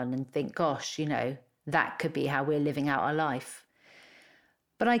someone and think, gosh, that could be how we're living out our life.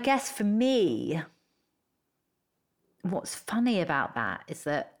 But I guess for me, what's funny about that is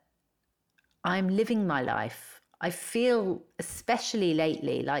that I'm living my life. I feel, especially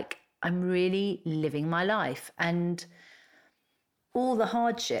lately, like I'm really living my life. And all the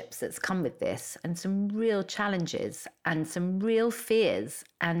hardships that's come with this, and some real challenges, and some real fears,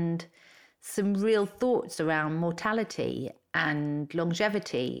 and some real thoughts around mortality and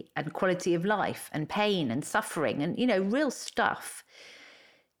longevity and quality of life and pain and suffering and, real stuff.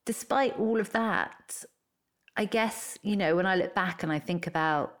 Despite all of that, I guess, when I look back and I think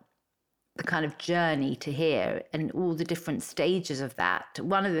about the kind of journey to here and all the different stages of that,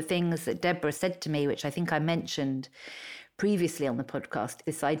 one of the things that Deborah said to me, which I think I mentioned previously on the podcast,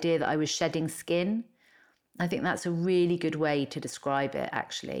 this idea that I was shedding skin. I think that's a really good way to describe it,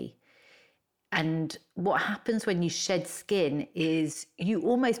 actually. And what happens when you shed skin is you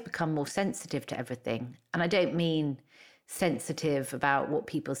almost become more sensitive to everything. And I don't mean sensitive about what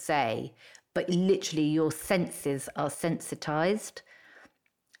people say, but literally your senses are sensitized.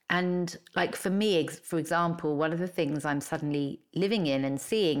 And like for me, for example, one of the things I'm suddenly living in and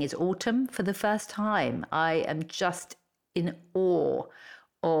seeing is autumn for the first time. I am just in awe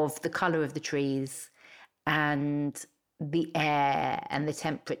of the colour of the trees and the air and the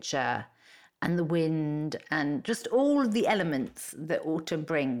temperature and the wind and just all of the elements that autumn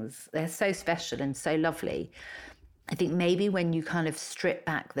brings. They're so special and so lovely. I think maybe when you kind of strip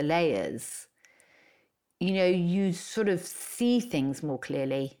back the layers, you sort of see things more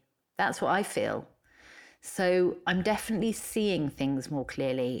clearly. That's what I feel. So I'm definitely seeing things more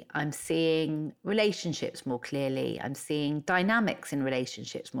clearly. I'm seeing relationships more clearly. I'm seeing dynamics in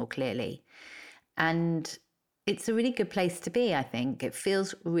relationships more clearly. And it's a really good place to be, I think. It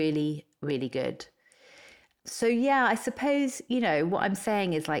feels really, really good. So, yeah, I suppose, what I'm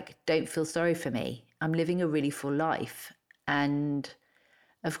saying is like, don't feel sorry for me. I'm living a really full life. And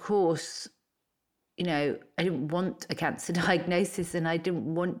of course, I didn't want a cancer diagnosis and I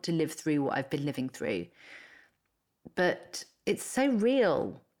didn't want to live through what I've been living through. But it's so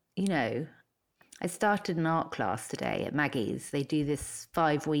real, I started an art class today at Maggie's. They do this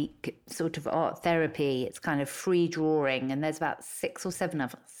 5-week sort of art therapy. It's kind of free drawing, and there's about 6 or 7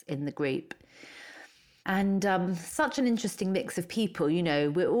 of us in the group. And such an interesting mix of people,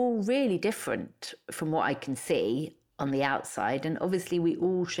 we're all really different from what I can see on the outside. And obviously we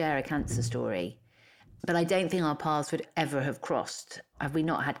all share a cancer story. But I don't think our paths would ever have crossed had we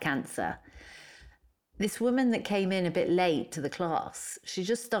not had cancer. This woman that came in a bit late to the class, she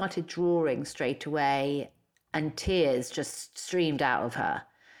just started drawing straight away and tears just streamed out of her.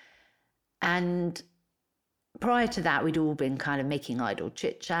 And prior to that, we'd all been kind of making idle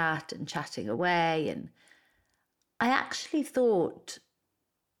chit-chat and chatting away. And I actually thought,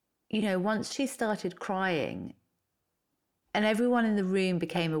 once she started crying and everyone in the room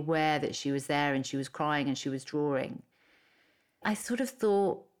became aware that she was there and she was crying and she was drawing, I sort of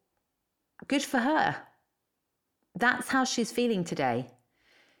thought, good for her. That's how she's feeling today.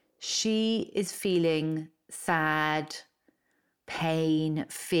 She is feeling sad, pain,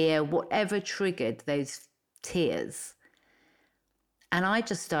 fear, whatever triggered those tears. And I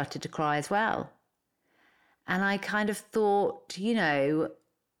just started to cry as well. And I kind of thought,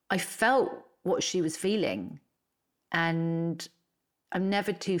 I felt what she was feeling. And I'm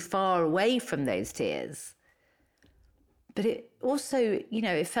never too far away from those tears. But it also,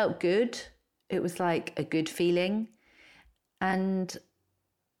 it felt good. It was like a good feeling. And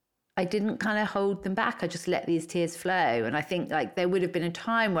I didn't kind of hold them back. I just let these tears flow. And I think like there would have been a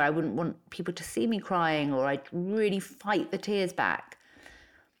time where I wouldn't want people to see me crying, or I'd really fight the tears back.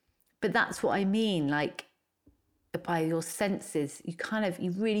 But that's what I mean. Like by your senses,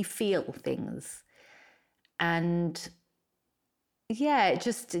 you really feel things. And yeah, it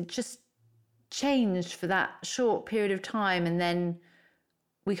just changed for that short period of time. And then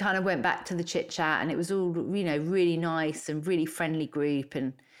we kind of went back to the chit chat, and it was all, really nice and really friendly group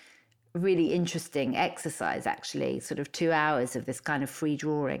and really interesting exercise, actually, sort of 2 hours of this kind of free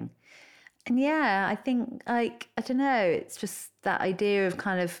drawing. And yeah, I think I don't know, it's just that idea of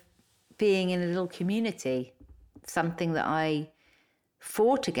kind of being in a little community, something that I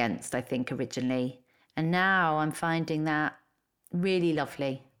fought against, I think, originally. And now I'm finding that really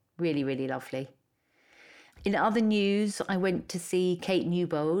lovely, really, really lovely. In other news, I went to see Kate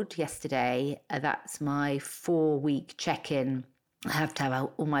Newbold yesterday. That's my 4-week check-in. I have to have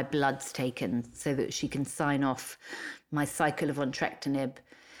all my bloods taken so that she can sign off my cycle of entrectinib.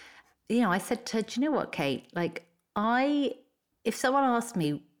 I said to her, do you know what, Kate? If someone asked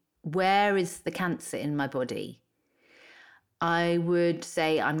me, where is the cancer in my body? I would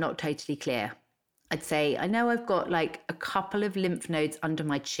say I'm not totally clear. I'd say, I know I've got like a couple of lymph nodes under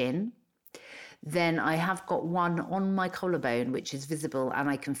my chin. Then I have got one on my collarbone, which is visible and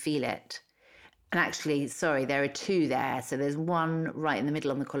I can feel it. And actually, sorry, there are two there. So there's one right in the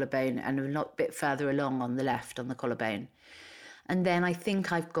middle on the collarbone and a bit further along on the left on the collarbone. And then I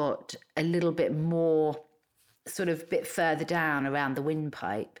think I've got a little bit more sort of bit further down around the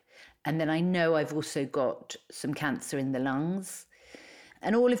windpipe. And then I know I've also got some cancer in the lungs.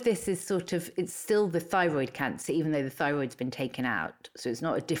 And all of this is sort of, it's still the thyroid cancer, even though the thyroid's been taken out. So it's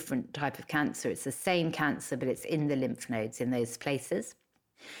not a different type of cancer. It's the same cancer, but it's in the lymph nodes in those places.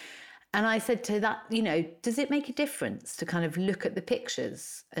 And I said to that, does it make a difference to kind of look at the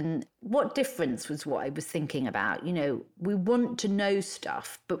pictures? And what difference was what I was thinking about? We want to know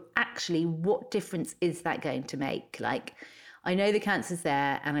stuff, but actually, what difference is that going to make? Like, I know the cancer's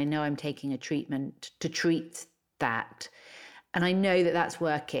there and I know I'm taking a treatment to treat that. And I know that that's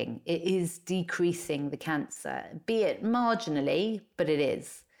working. It is decreasing the cancer, be it marginally, but it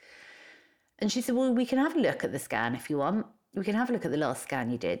is. And she said, well, we can have a look at the scan if you want. We can have a look at the last scan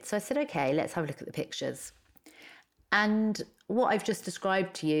you did. So I said, okay, let's have a look at the pictures. And what I've just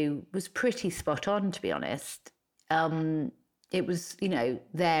described to you was pretty spot on, to be honest. It was,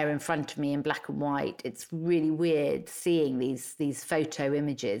 there in front of me in black and white. It's really weird seeing these photo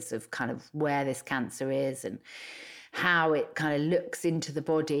images of kind of where this cancer is and how it kind of looks into the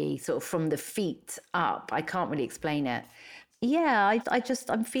body, sort of from the feet up. I can't really explain it. Yeah,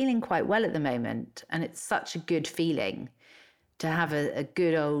 I'm feeling quite well at the moment. And it's such a good feeling to have a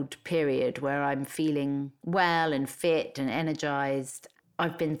good old period where I'm feeling well and fit and energized.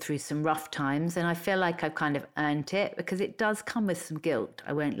 I've been through some rough times and I feel like I've kind of earned it because it does come with some guilt.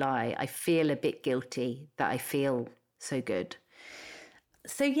 I won't lie. I feel a bit guilty that I feel so good.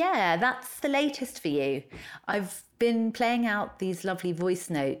 So yeah, that's the latest for you. I've been playing out these lovely voice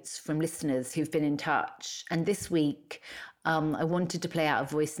notes from listeners who've been in touch. And this week, I wanted to play out a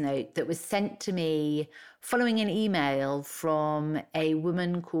voice note that was sent to me following an email from a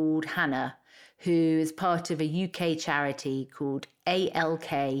woman called Hannah, who is part of a UK charity called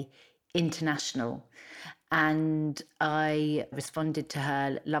ALK International. And I responded to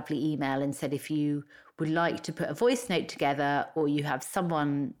her lovely email and said, if you would like to put a voice note together, or you have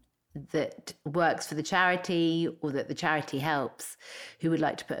someone that works for the charity or that the charity helps who would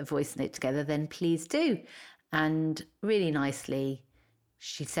like to put a voice note together, then please do. And really nicely,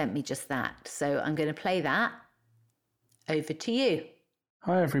 she sent me just that. So I'm going to play that. Over to you.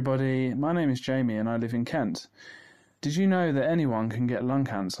 Hi everybody, my name is Jamie and I live in Kent. Did you know that anyone can get lung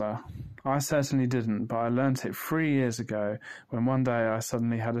cancer? I certainly didn't, but I learnt it 3 years ago when one day I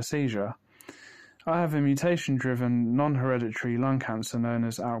suddenly had a seizure. I have a mutation-driven, non-hereditary lung cancer known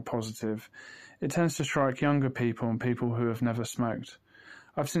as ALK positive. It tends to strike younger people and people who have never smoked.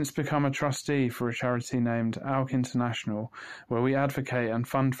 I've since become a trustee for a charity named ALK International, where we advocate and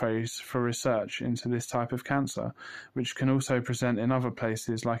fundraise for research into this type of cancer, which can also present in other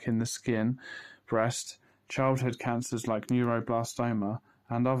places like in the skin, breast, childhood cancers like neuroblastoma,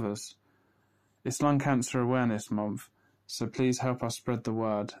 and others. It's Lung Cancer Awareness Month, so please help us spread the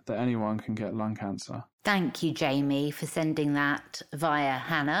word that anyone can get lung cancer. Thank you, Jamie, for sending that via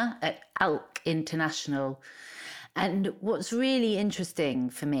Hannah at ALK International. And what's really interesting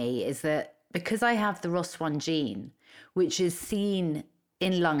for me is that because I have the ROS1 gene, which is seen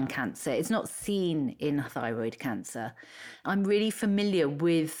in lung cancer, it's not seen in thyroid cancer. I'm really familiar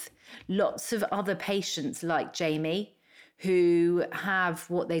with lots of other patients like Jamie who have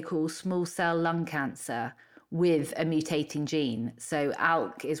what they call small cell lung cancer with a mutating gene. So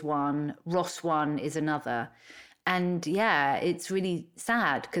ALK is one, ROS1 is another. And yeah, it's really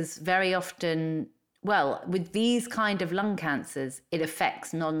sad because very often, well, with these kind of lung cancers, it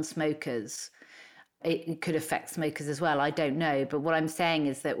affects non-smokers. It could affect smokers as well, I don't know. But what I'm saying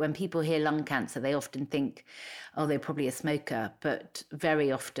is that when people hear lung cancer, they often think, oh, they're probably a smoker. But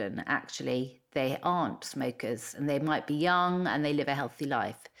very often, actually, they aren't smokers and they might be young and they live a healthy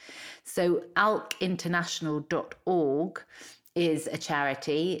life. So alkinternational.org is a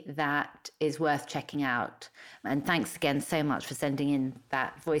charity that is worth checking out. And thanks again so much for sending in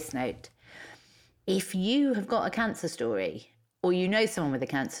that voice note. If you have got a cancer story, or you know someone with a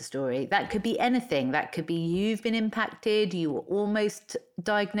cancer story, that could be anything. That could be you've been impacted, you were almost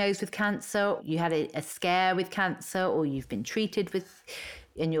diagnosed with cancer, you had a scare with cancer, or you've been treated with,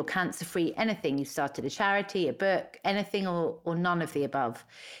 and you're cancer-free, anything. You started a charity, a book, anything or none of the above.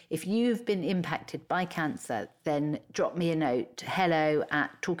 If you've been impacted by cancer, then drop me a note,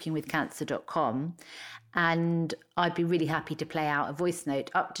 hello@talkingwithcancer.com, and I'd be really happy to play out a voice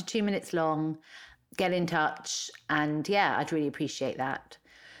note up to 2 minutes long. Get in touch, and yeah, I'd really appreciate that.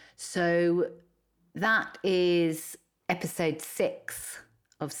 So That is episode 6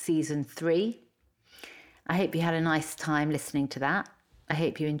 of season 3. I hope you had a nice time listening to that. I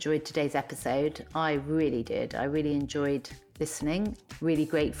hope you enjoyed today's episode. I really did. I really enjoyed listening. Really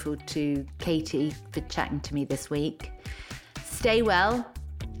grateful to Katie for chatting to me this week. Stay well,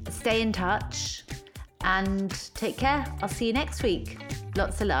 stay in touch, and take care. I'll see you next week.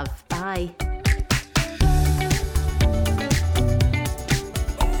 Lots of love. Bye.